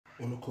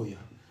Onokoya.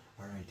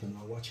 Alright, you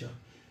know watch ya.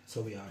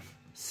 So we have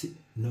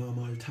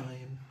normal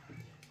thyme,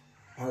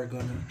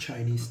 oregano,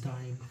 Chinese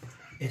thyme,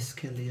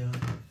 escallion,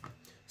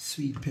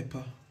 sweet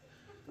pepper,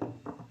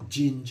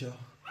 ginger,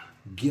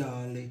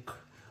 garlic,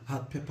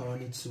 hot pepper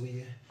on its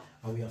way,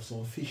 and we have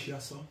some fish here,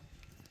 so.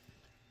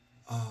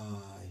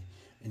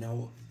 You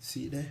know,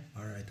 see there?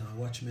 Alright, and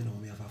watch me now,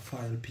 we have a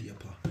file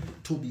paper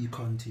to be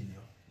continued.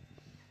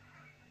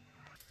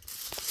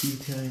 See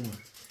it here, you know.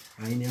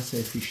 I need to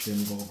say fish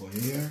them go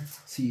here.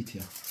 See it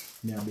here.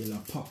 Me a build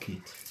a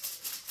pocket.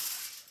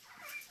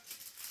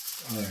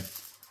 Alright.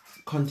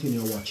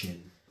 Continue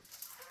watching.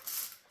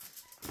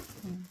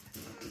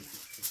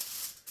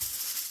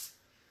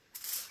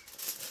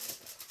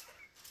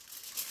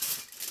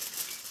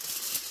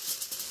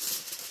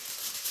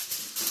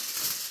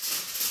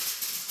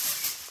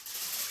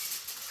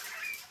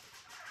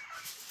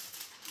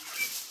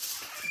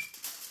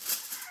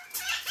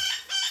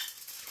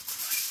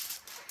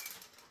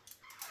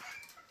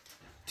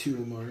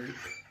 Turmeric,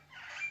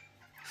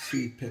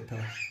 sweet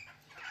pepper,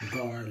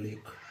 garlic,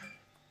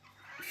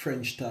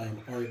 French thyme,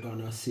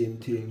 oregano, same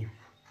thing,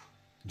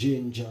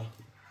 ginger,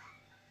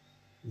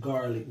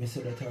 garlic, I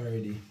said that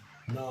already,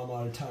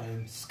 normal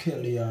thyme,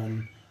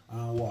 scallion,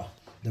 and what?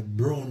 The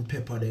brown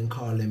pepper, then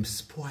call them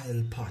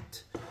spoil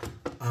pot,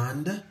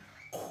 and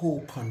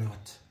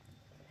coconut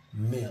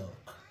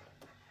milk,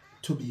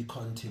 to be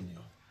continued.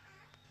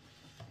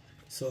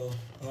 So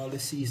all the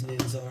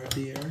seasonings are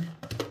there.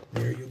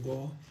 There you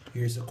go.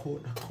 Here's a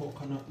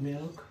coconut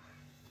milk.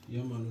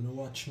 Yeah man, you know,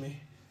 watch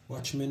me.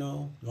 Watch me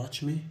now.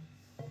 Watch me.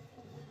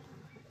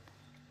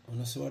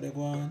 Wanna see what they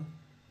go on?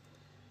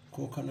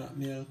 Coconut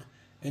milk.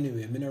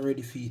 Anyway, I'm not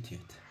ready for it yet.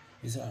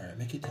 It's alright,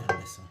 make it on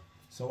this.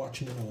 So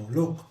watch me now.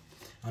 Look.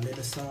 A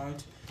little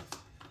salt.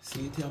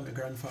 See it here, my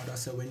grandfather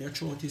said when you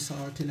throw the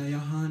salt in your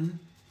hand,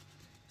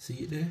 see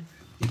it there?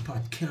 The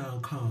pot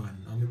can't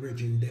can. And my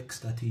Virgin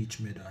Dexter teach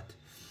me that.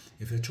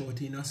 If you throw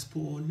it in a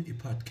spoon, the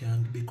pot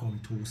can't become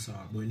too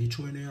salt. But when you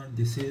throw it in your hand,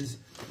 this is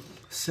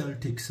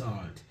Celtic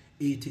salt,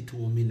 82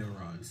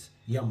 minerals.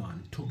 Yeah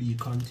man, to be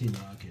continued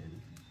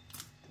again.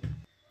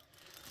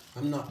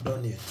 I'm not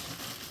done yet.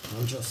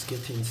 I'm just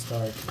getting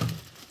started.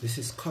 This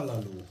is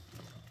callaloo,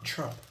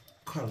 trap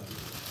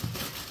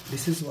callaloo.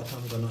 This is what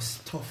I'm gonna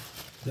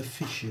stuff the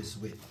fishes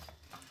with.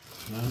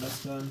 You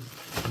understand?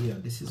 Yeah,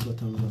 this is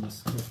what I'm gonna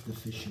stuff the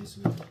fishes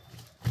with.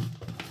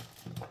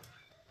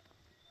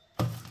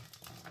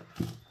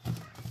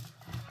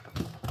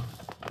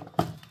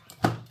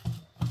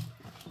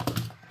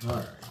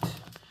 Alright,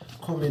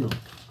 coming up.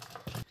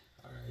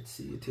 Alright,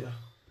 see it here.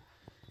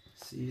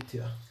 See it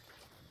here.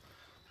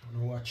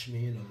 Wanna watch me,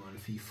 you know, man,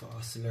 for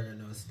fast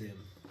learners them.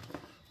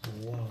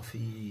 I want to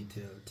eat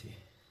healthy.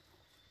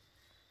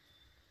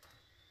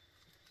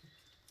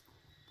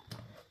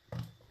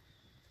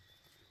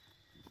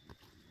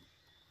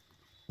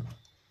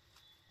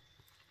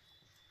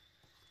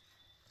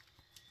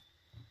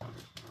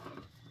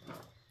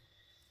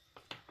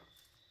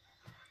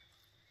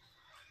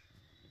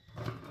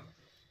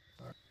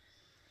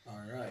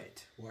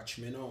 Alright, watch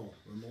me now.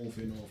 We're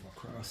moving over,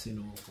 crossing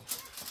over.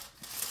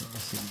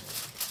 Crossing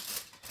over.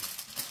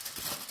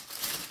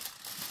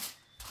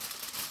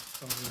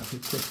 So we have to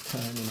take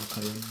time, you know,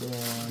 because you don't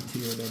want to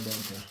tear the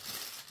bag.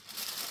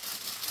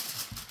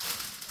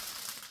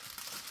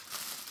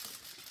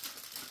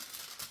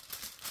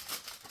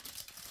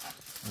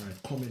 Alright,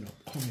 coming up.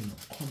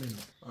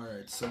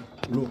 Alright, so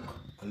look,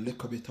 a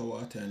little bit of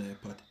water in a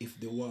pot. If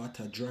the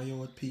water dry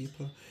out,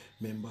 people,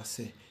 remember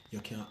say you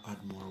can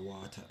add more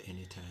water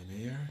anytime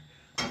here.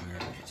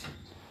 Alright.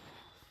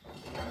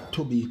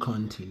 To be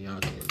continued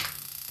again.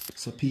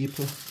 So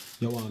people,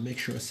 you want to make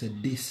sure say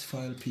this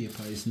file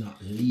paper is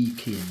not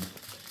leaking.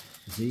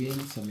 Then,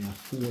 so I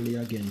fold it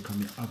again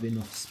because I have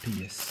enough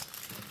space.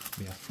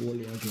 I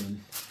fold it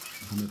again.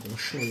 I'm going to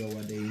show you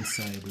what they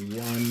inside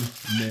one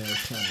more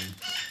time.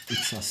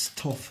 It's a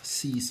stuffed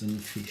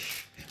seasoned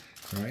fish,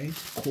 right?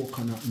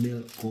 Coconut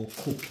milk, go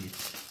cook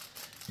it.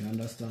 You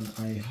understand?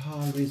 I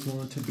always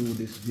want to do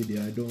this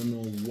video. I don't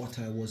know what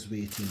I was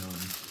waiting on.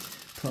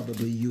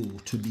 Probably you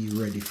to be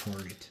ready for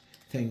it.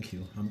 Thank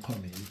you. I'm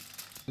coming.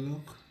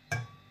 Look,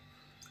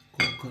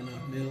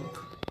 coconut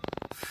milk,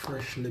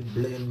 freshly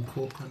blended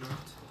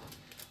coconut.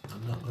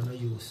 I'm not gonna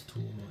use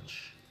too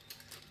much.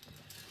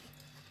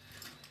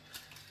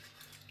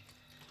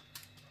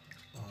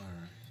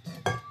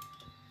 Alright.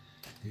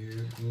 Here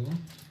you go.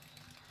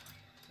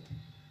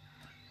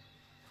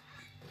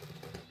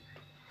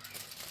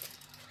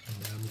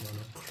 And I'm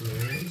gonna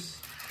close.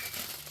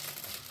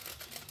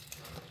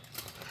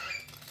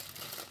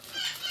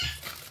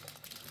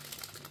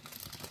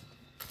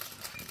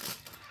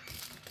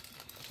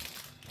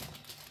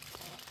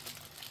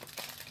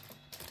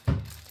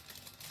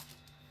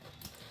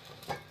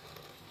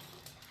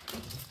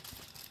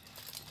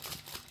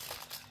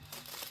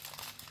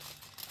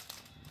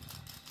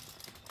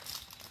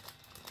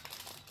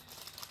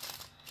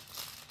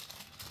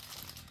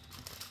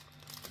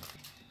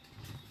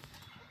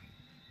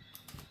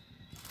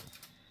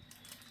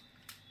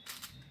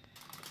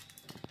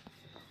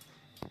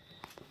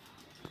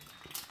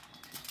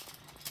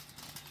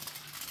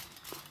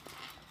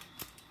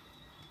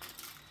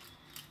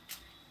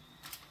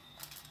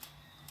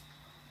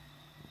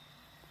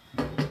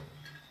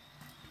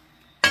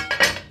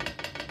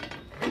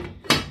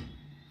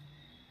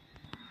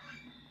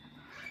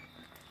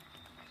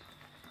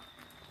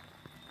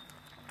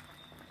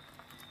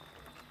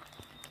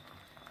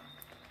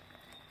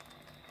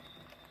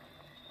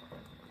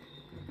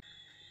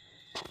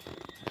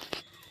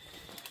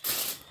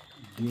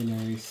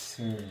 Dinner is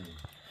served.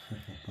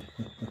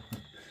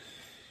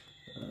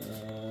 I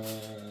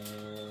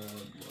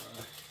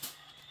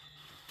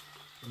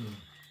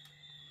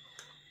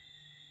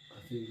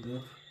think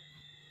that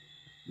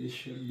this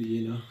should be,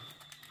 you know,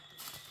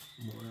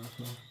 more of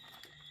a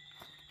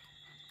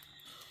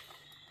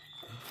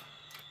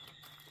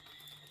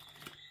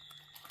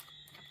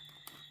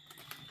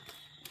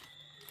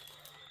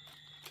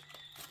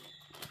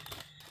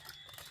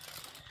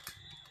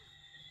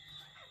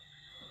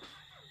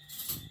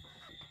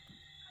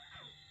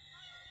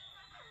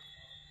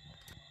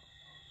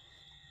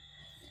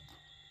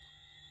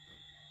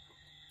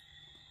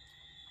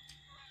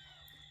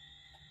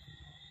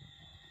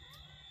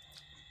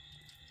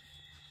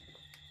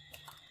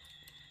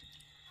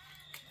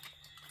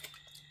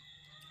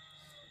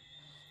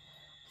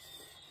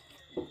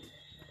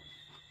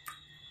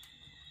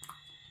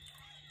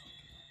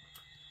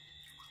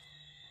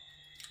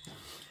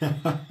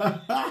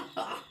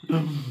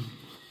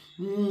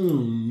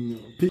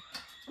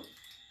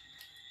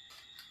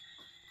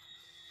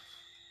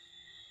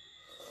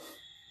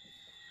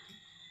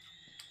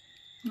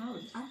No,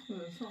 it's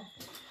actually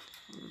soft.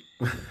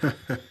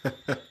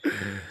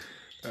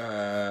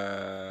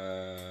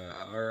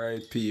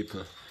 Alright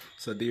people,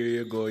 so there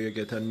you go, you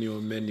get a new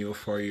menu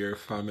for your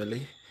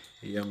family.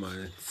 Yeah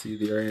man, see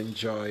they're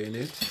enjoying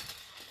it.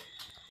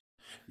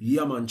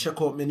 Yeah man,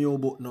 check out my new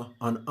book now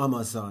on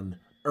Amazon,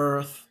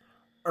 Earth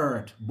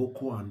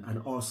Book 1, and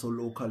also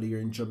locally here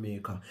in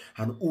Jamaica.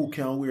 And who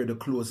can wear the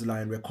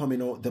clothesline we're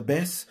coming out the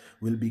best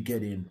will be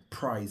getting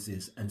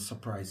prizes and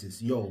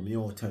surprises. Yo, me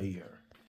out of here.